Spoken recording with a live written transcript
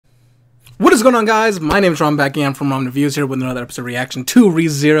What is going on, guys? My name is Ramen, back again from Ramen Reviews here with another episode reaction to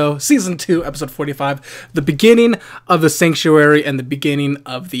ReZero Season 2, Episode 45, the beginning of the Sanctuary and the beginning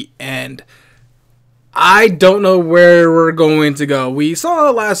of the end. I don't know where we're going to go. We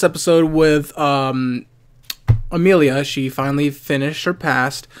saw last episode with Amelia. She finally finished her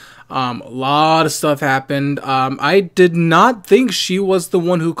past. A lot of stuff happened. I did not think she was the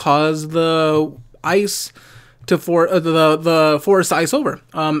one who caused the ice to the forest to ice over.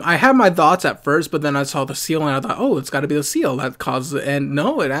 I had my thoughts at first, but then I saw the seal and I thought, oh, it's got to be the seal that caused it. And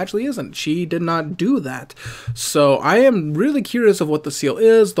no, it actually isn't. She did not do that. So I am really curious of what the seal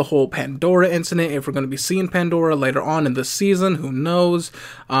is, the whole Pandora incident, if we're going to be seeing Pandora later on in this season, who knows.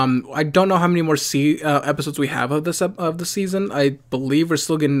 I don't know how many more episodes we have of the season. I believe we're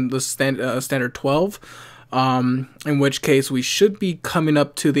still getting the standard 12. In which case we should be coming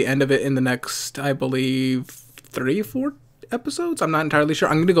up to the end of it in the next, I believe, 3-4 episodes. I'm not entirely sure.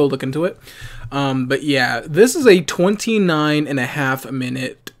 I'm going to go look into it. But yeah, this is a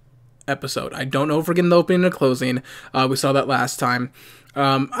 29.5-minute episode. I don't know if we're getting the opening or closing. We saw that last time.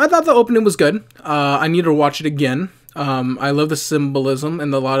 I thought the opening was good. I need to watch it again. I love the symbolism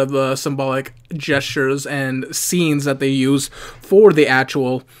and a lot of the symbolic gestures and scenes that they use for the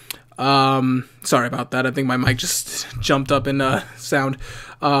actual... sorry about that. I think my mic just jumped up in sound.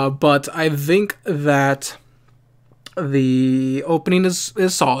 But I think that the opening is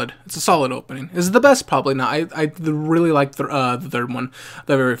solid. It's a solid opening. Is it the best? Probably not. I really like the third one,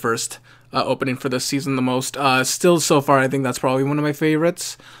 the very first opening for this season the most. Still, so far, I think that's probably one of my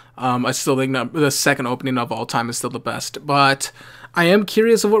favorites. I still think that the second opening of all time is still the best. But I am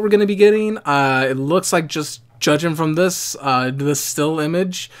curious of what we're going to be getting. It looks like, just judging from this still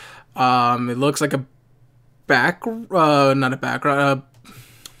image, it looks like a backstory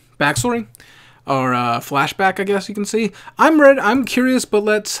or a flashback, I guess you can see. I'm curious, but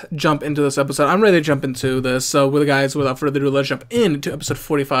let's jump into this episode. I'm ready to jump into this. So, with guys, without further ado, let's jump into episode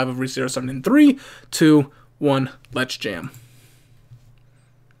 45 of ReZero 7 in 3, 2, 1. Let's jam.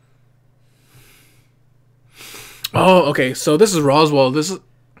 Oh, okay. So this is Roswell.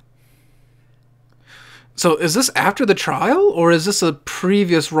 So is this after the trial, or is this a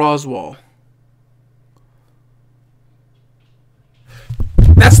previous Roswell?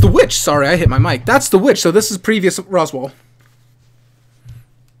 That's the witch. Sorry, I hit my mic. That's the witch. So this is previous Roswell.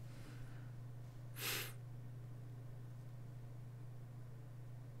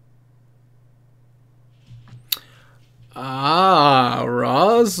 Ah,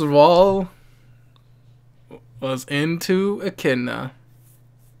 Roswell was into Echidna.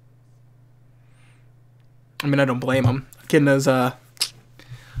 I mean, I don't blame him. Echidna's 10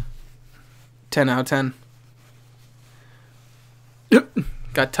 out of 10.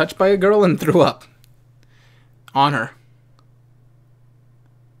 Got touched by a girl and threw up on her.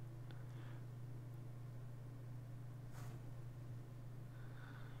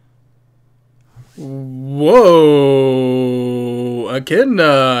 Whoa,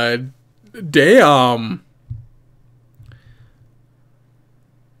 Echidna. Damn.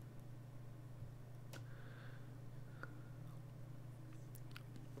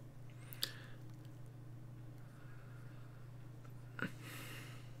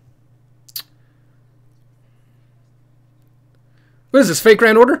 What is this, fake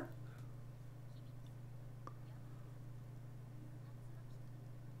grand order?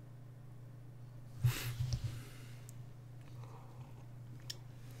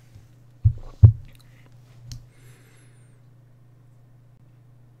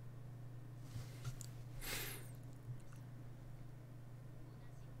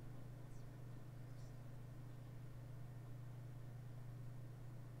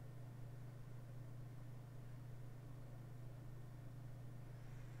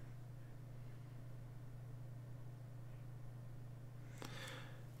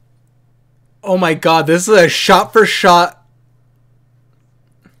 Oh my god, this is a shot-for-shot...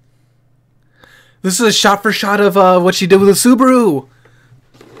 This is a shot-for-shot of what she did with the Subaru!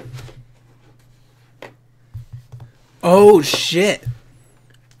 Oh, shit.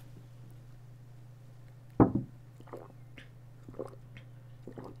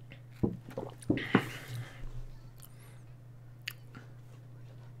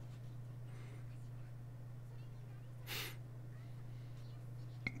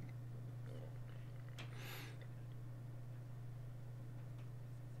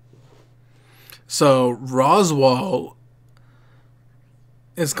 So, Roswell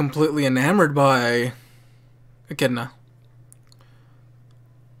is completely enamored by Echidna.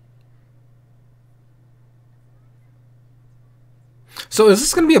 So is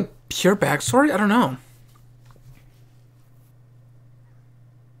this going to be a pure backstory? I don't know.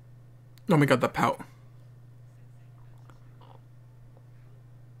 Oh my god, that pout.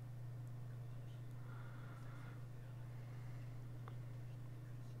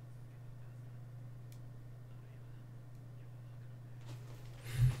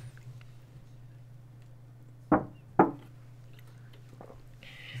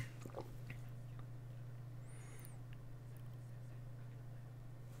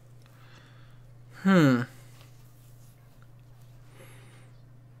 Hmm.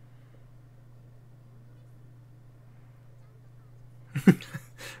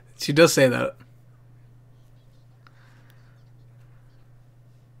 She does say that.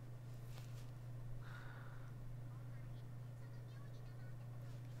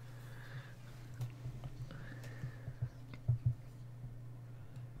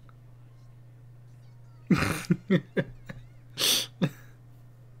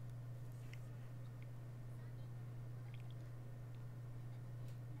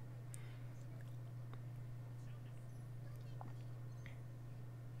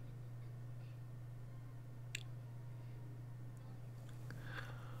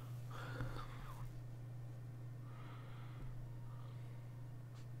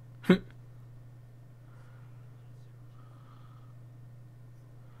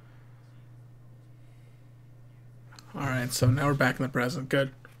 Alright, so now we're back in the present.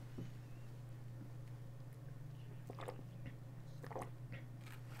 Good.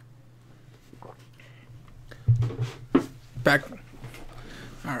 Back.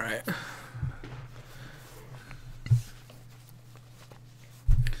 Alright.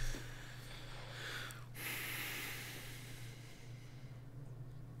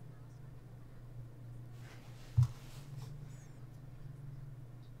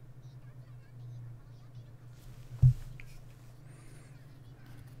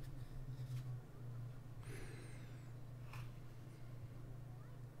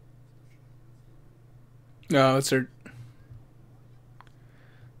 No, it's her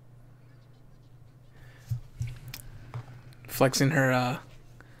flexing her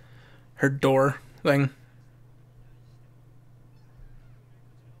door thing.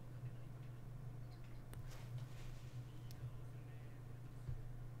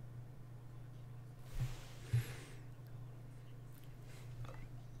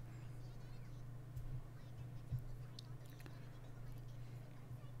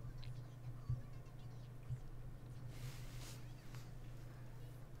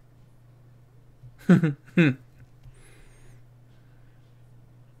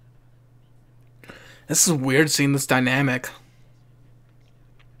 This is weird seeing this dynamic.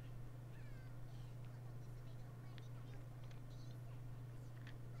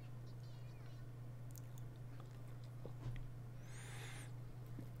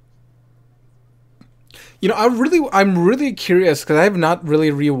 You know, I'm really curious because I have not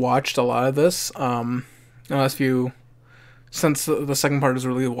really rewatched a lot of this. The last few since the second part is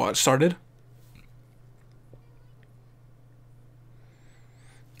really started.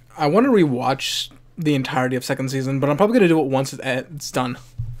 I want to rewatch the entirety of second season, but I'm probably gonna do it once it's done.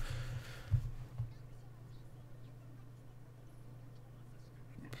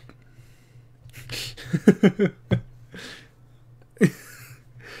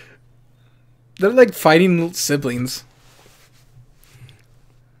 They're like fighting siblings.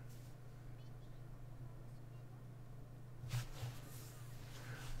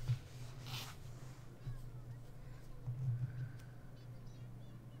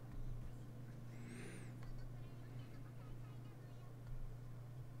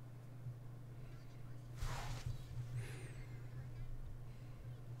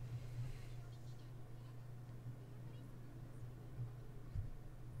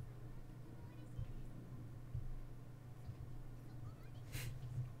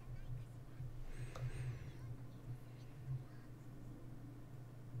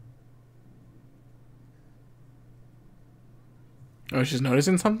 Oh, she's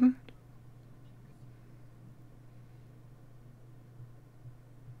noticing something?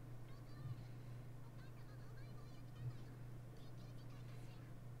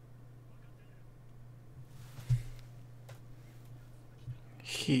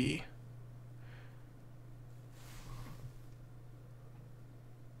 He.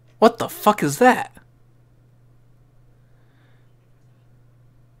 What the fuck is that?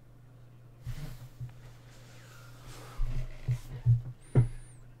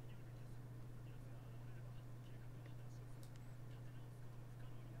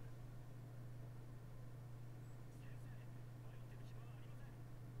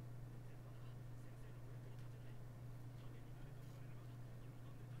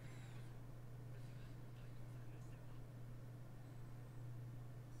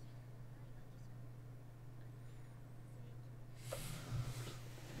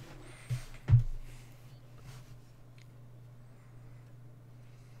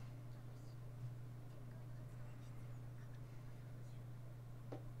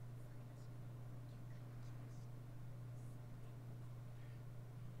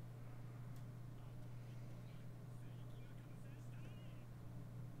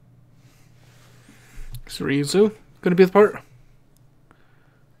 Is Ryuzu gonna be the part?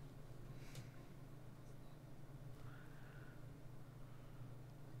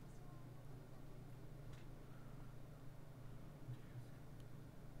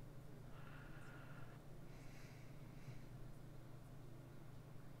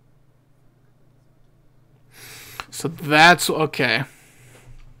 So that's okay.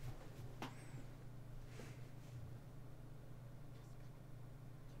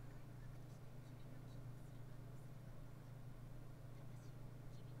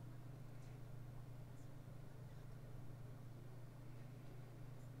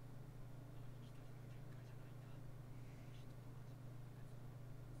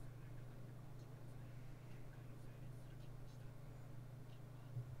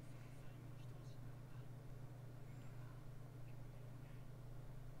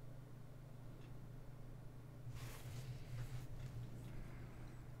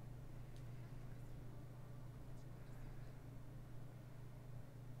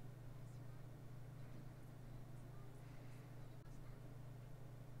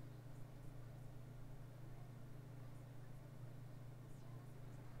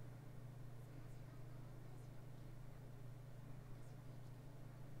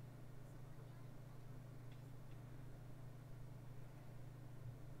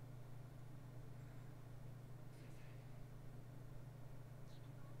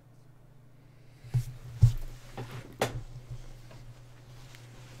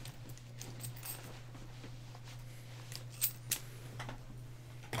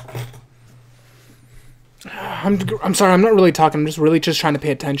 I'm sorry, I'm not really talking. I'm just really just trying to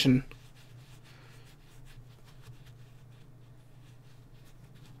pay attention.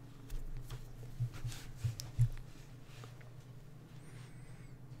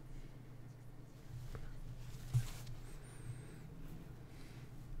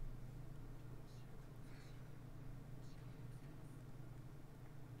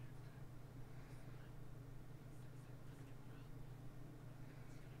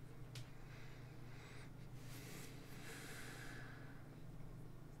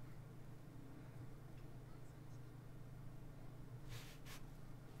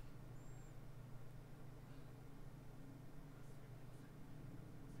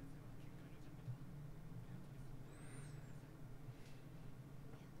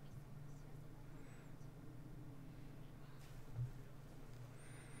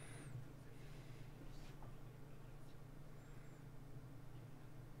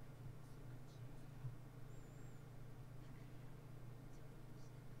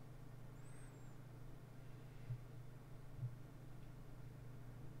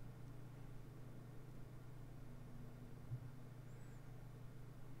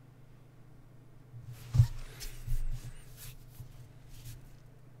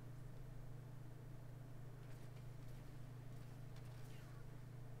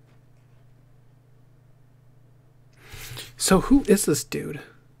 So who is this dude?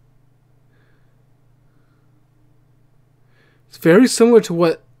 It's very similar to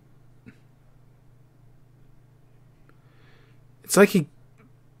what... It's like he...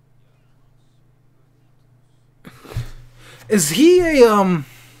 Is he a,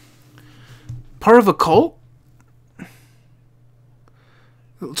 part of a cult?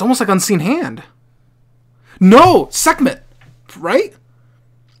 It's almost like Unseen Hand. No! Sekhmet! Right?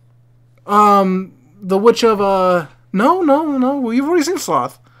 The Witch of, No. We've already seen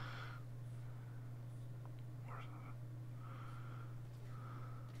Sloth.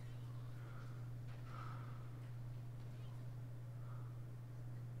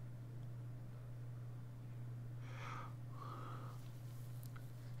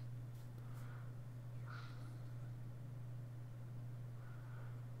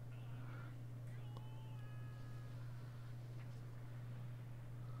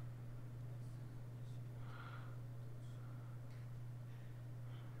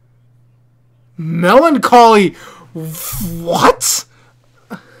 Melancholy! What?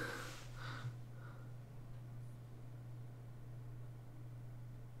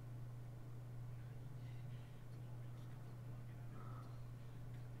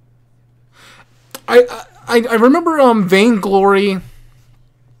 I remember Vainglory.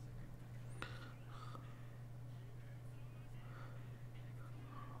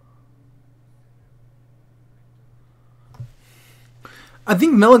 I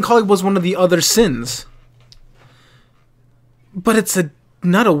think melancholy was one of the other sins. But it's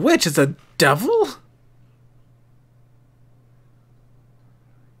not a witch, it's a devil?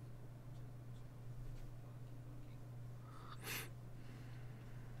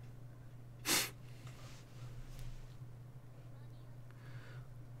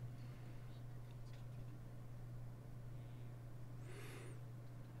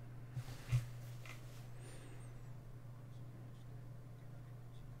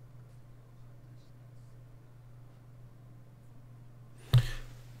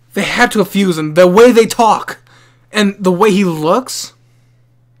 They had to fuse him. The way they talk and the way he looks.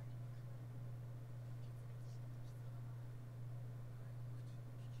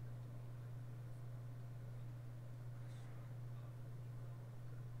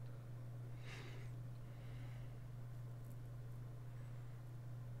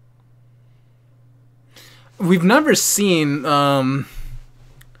 We've never seen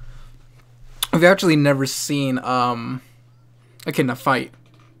we've actually never seen a kid in a fight.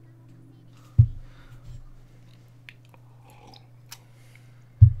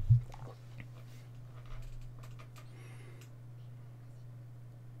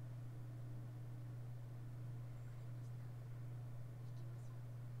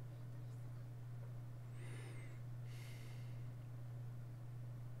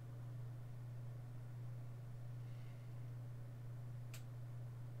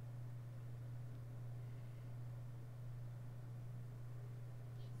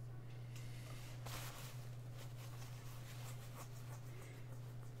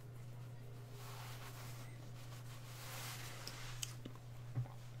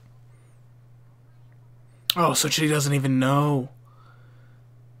 Oh, so she doesn't even know.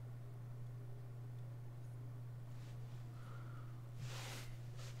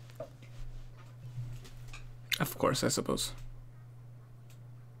 Of course, I suppose.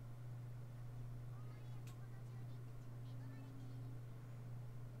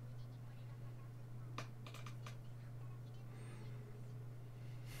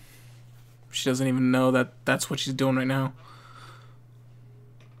 She doesn't even know that that's what she's doing right now.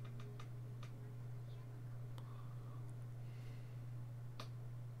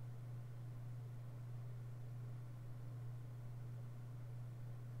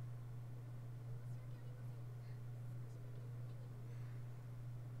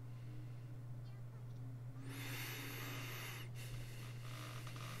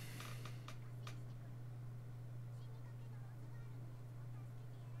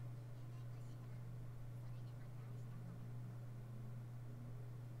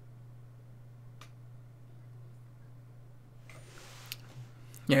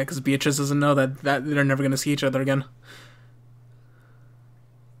 Yeah, because Beatrice doesn't know that they're never going to see each other again.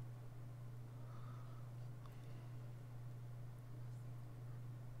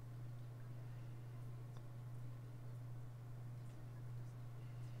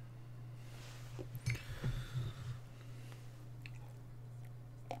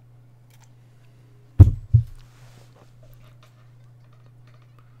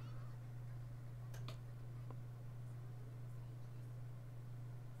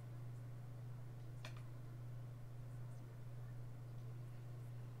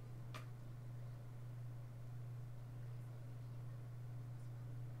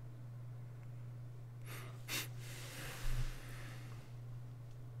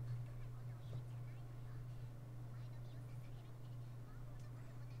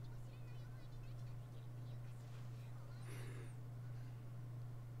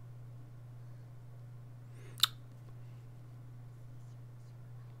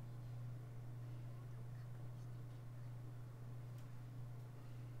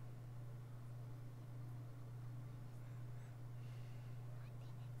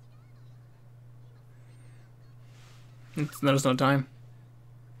 There's no time.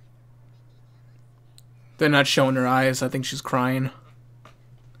 They're not showing her eyes. I think she's crying.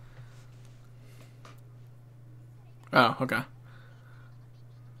 Oh, okay.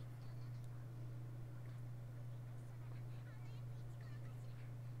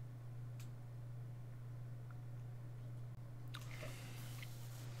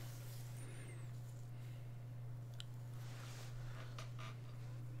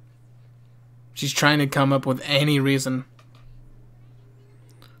 She's trying to come up with any reason.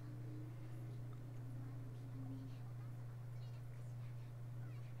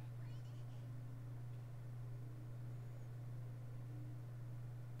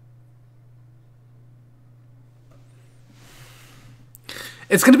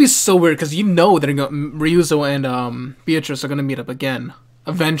 It's gonna be so weird because you know they're going Ryuzo and Beatrice are gonna meet up again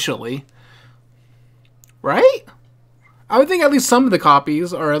eventually, right? I would think at least some of the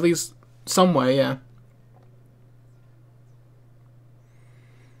copies, or at least some way, yeah.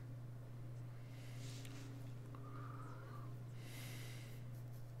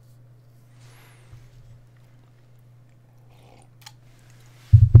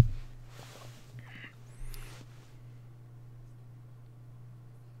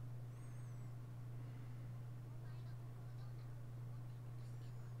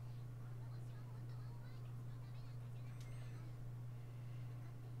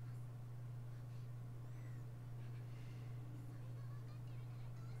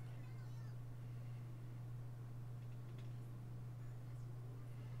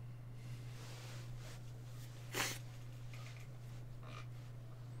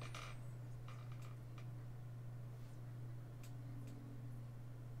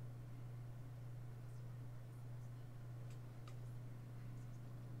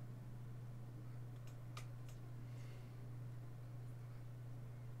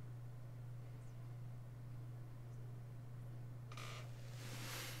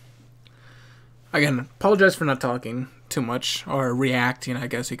 Again, apologize for not talking too much or reacting, I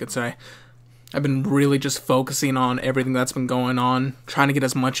guess you could say. I've been really just focusing on everything that's been going on, trying to get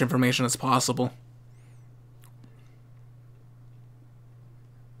as much information as possible.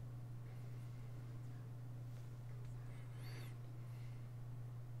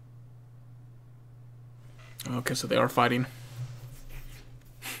 Okay, so they are fighting.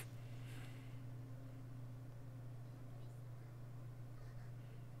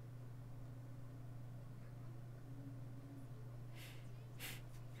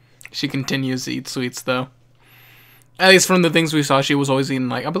 She continues to eat sweets, though. At least from the things we saw, she was always eating,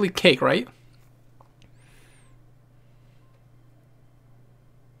 like, I believe cake, right?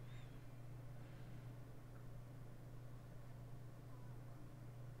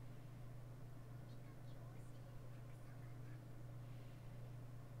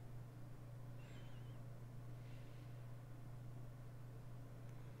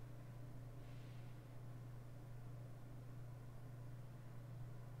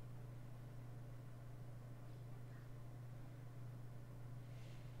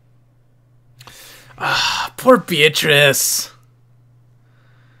 Ah, poor Beatrice.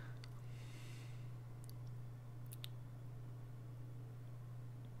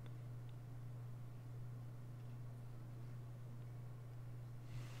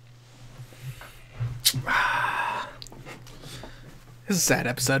 This is a sad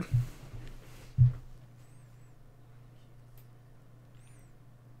episode.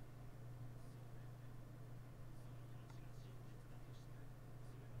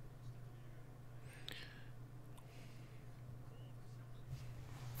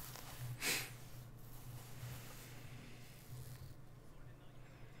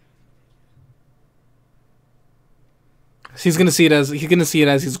 He's gonna see it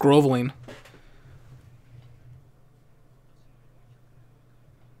as he's groveling.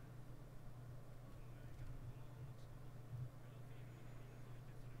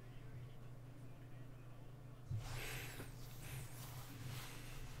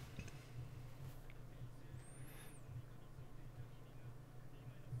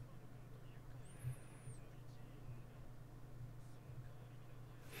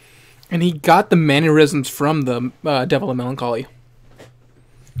 And he got the mannerisms from the Devil of Melancholy.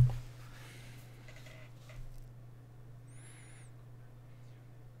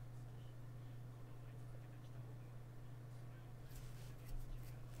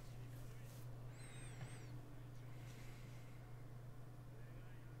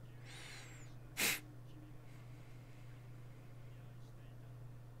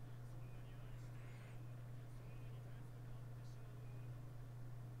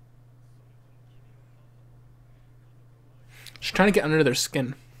 She's trying to get under their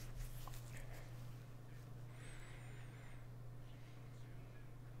skin.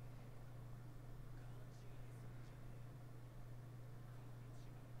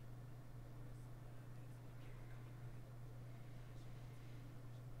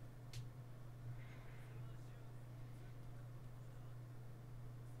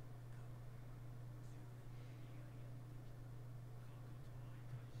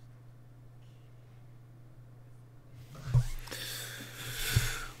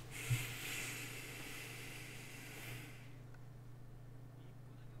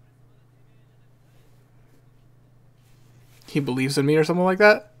 He believes in me or something like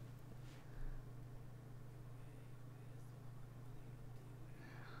that.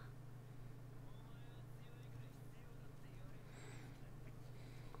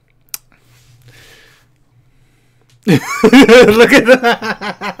 Look at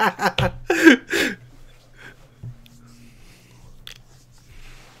that.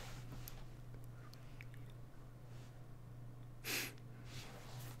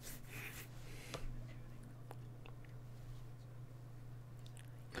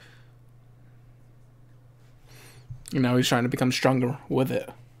 You know, he's trying to become stronger with it,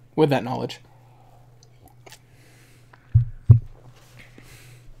 with that knowledge.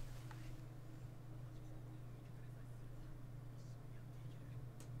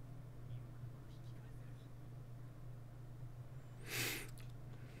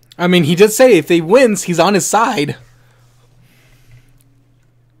 I mean, he did say if he wins, he's on his side.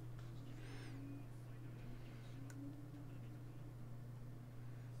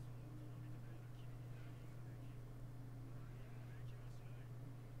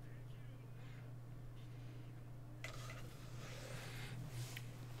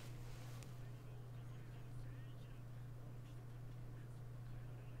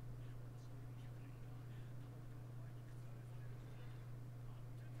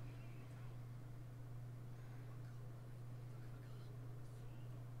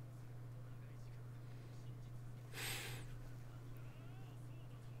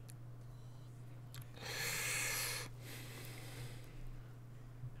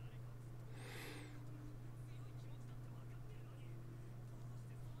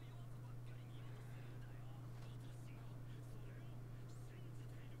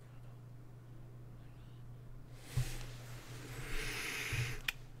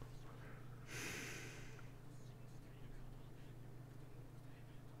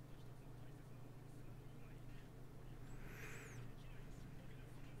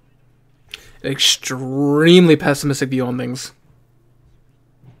 extremely pessimistic view on things.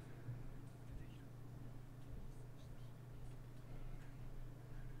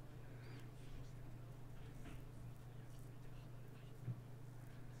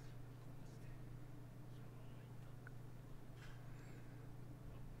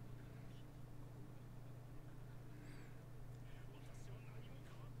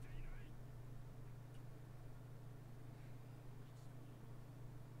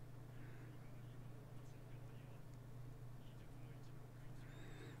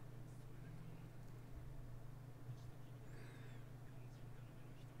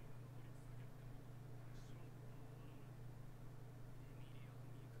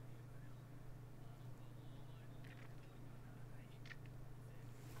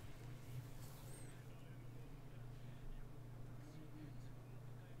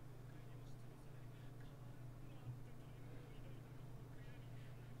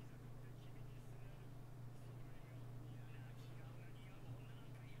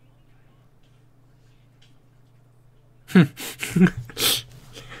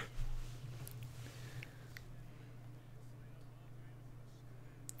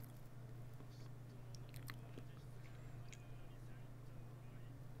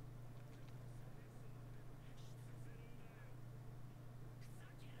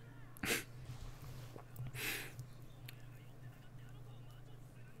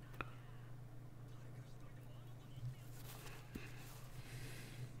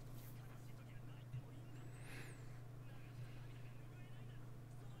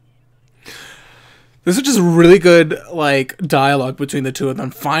 This is just really good, like, dialogue between the two of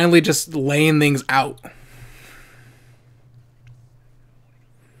them. Finally just laying things out.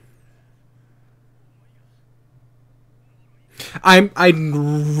 I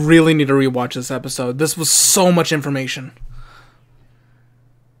really need to rewatch this episode. This was so much information.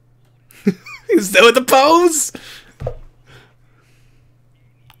 He's still with the pose?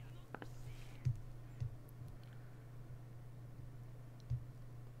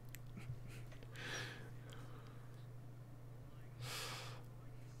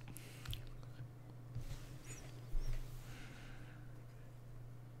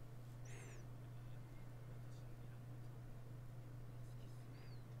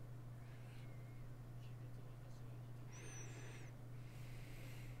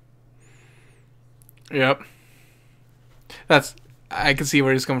 Yep. I can see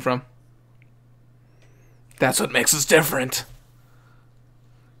where he's coming from. That's what makes us different.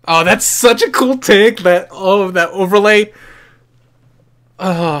 Oh, that's such a cool take, that overlay.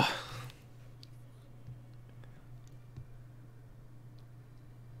 Oh.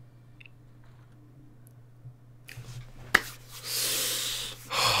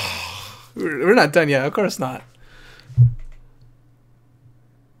 We're not done yet, of course not.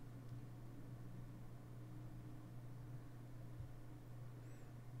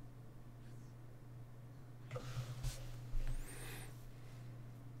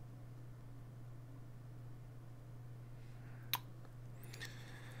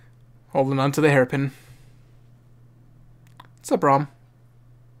 Holding on to the hairpin. What's up, Rom?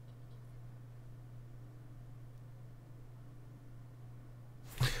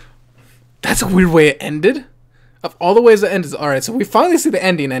 That's a weird way it ended. Of all the ways it ended, alright, so we finally see the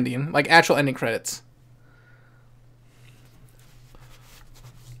ending, like actual ending credits.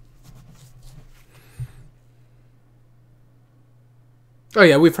 Oh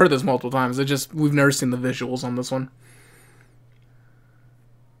yeah, we've heard this multiple times. We've never seen the visuals on this one.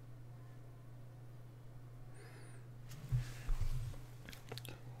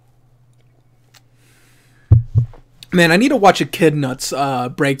 Man, I need to watch a Kid Nuts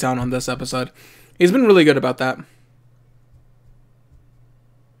breakdown on this episode. He's been really good about that.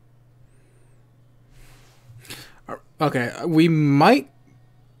 Okay, we might...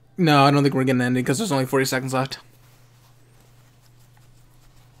 No, I don't think we're getting an ending because there's only 40 seconds left.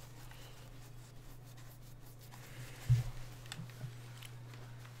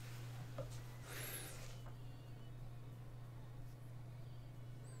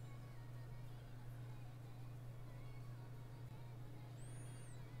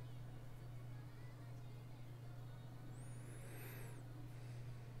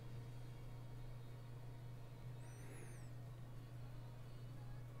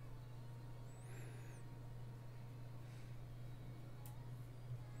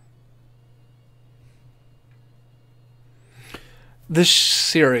 This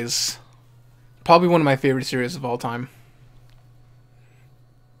series, probably one of my favorite series of all time.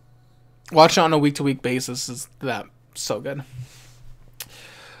 Watching it on a week-to-week basis is so good.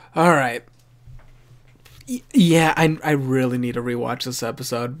 All right. Yeah, I really need to rewatch this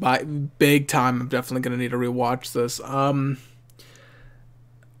episode. By big time, I'm definitely gonna need to rewatch this.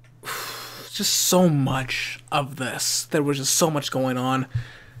 Just so much of this. There was just so much going on.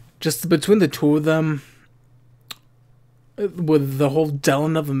 Just between the two of them, with the whole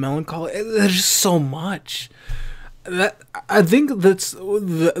Dylan of the melancholy, there's just so much. That I think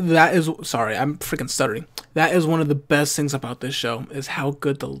that is sorry, I'm freaking stuttering. That is one of the best things about this show is how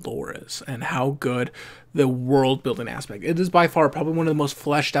good the lore is and how good the world building aspect. It is by far probably one of the most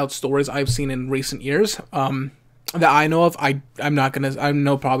fleshed out stories I've seen in recent years. That I know of. I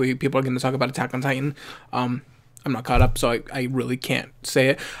know probably people are gonna talk about Attack on Titan. I'm not caught up, so I really can't say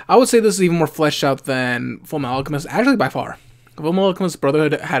it. I would say this is even more fleshed out than Fullmetal Alchemist, actually by far. Fullmetal Alchemist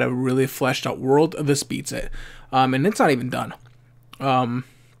Brotherhood had a really fleshed out world. This beats it. And it's not even done.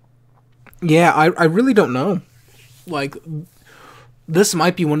 Yeah, I really don't know. Like, this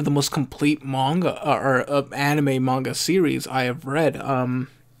might be one of the most complete manga or anime manga series I have read.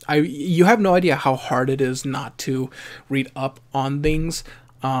 You have no idea how hard it is not to read up on things.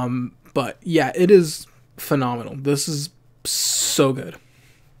 But yeah, it is phenomenal. This is so good.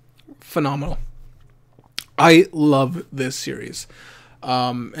 Phenomenal. I love this series.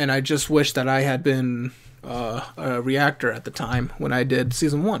 And I just wish that I had been a reactor at the time when I did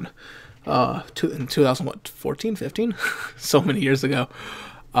season 1. In 2014, 15? So many years ago.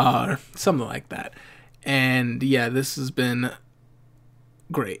 Something like that. And yeah, this has been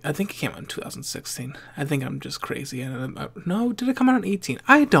great. I think it came out in 2016. I think I'm just crazy. No, did it come out in 18?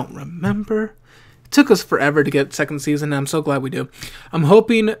 I don't remember. It took us forever to get second season, and I'm so glad we do. I'm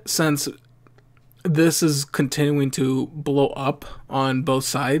hoping, since this is continuing to blow up on both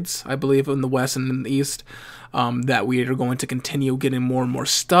sides, I believe in the West and in the East, that we are going to continue getting more and more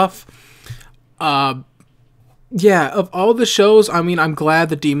stuff. Yeah, of all the shows, I mean, I'm glad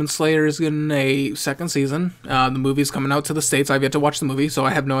that Demon Slayer is getting a second season. The movie's coming out to the States. I've yet to watch the movie, so I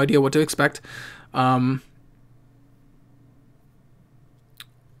have no idea what to expect. Of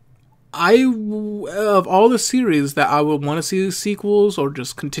all the series that I would want to see sequels or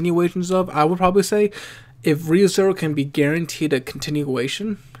just continuations of, I would probably say if Re:Zero can be guaranteed a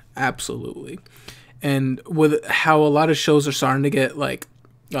continuation, absolutely. And with how a lot of shows are starting to get like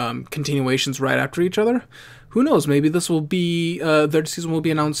continuations right after each other, who knows? Maybe this will be third season will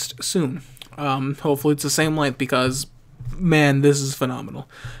be announced soon. Hopefully it's the same length because, man, this is phenomenal.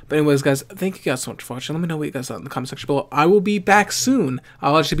 But anyways, guys, thank you guys so much for watching. Let me know what you guys thought in the comment section below. I will be back soon.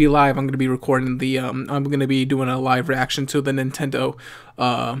 I'll actually be live. I'm going to be recording the, I'm going to be doing a live reaction to the Nintendo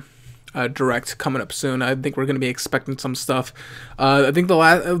Direct coming up soon. I think we're going to be expecting some stuff. I think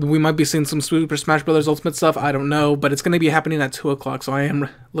we might be seeing some Super Smash Bros. Ultimate stuff. I don't know, but it's going to be happening at 2 o'clock, so I am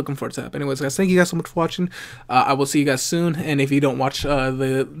looking forward to that. But anyways, guys, thank you guys so much for watching. I will see you guys soon, and if you don't watch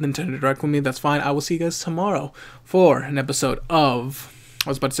the Nintendo Direct with me, that's fine. I will see you guys tomorrow for an episode of... I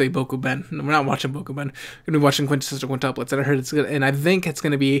was about to say Bokuben. No, we're not watching Bokuben. We're going to be watching Quintessential Quintuplets, and I heard it's good, and I think it's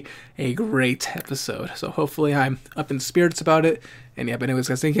going to be a great episode. So hopefully I'm up in spirits about it. And yeah, but anyways,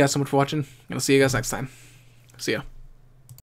 guys, thank you guys so much for watching, and I'll see you guys next time. See ya.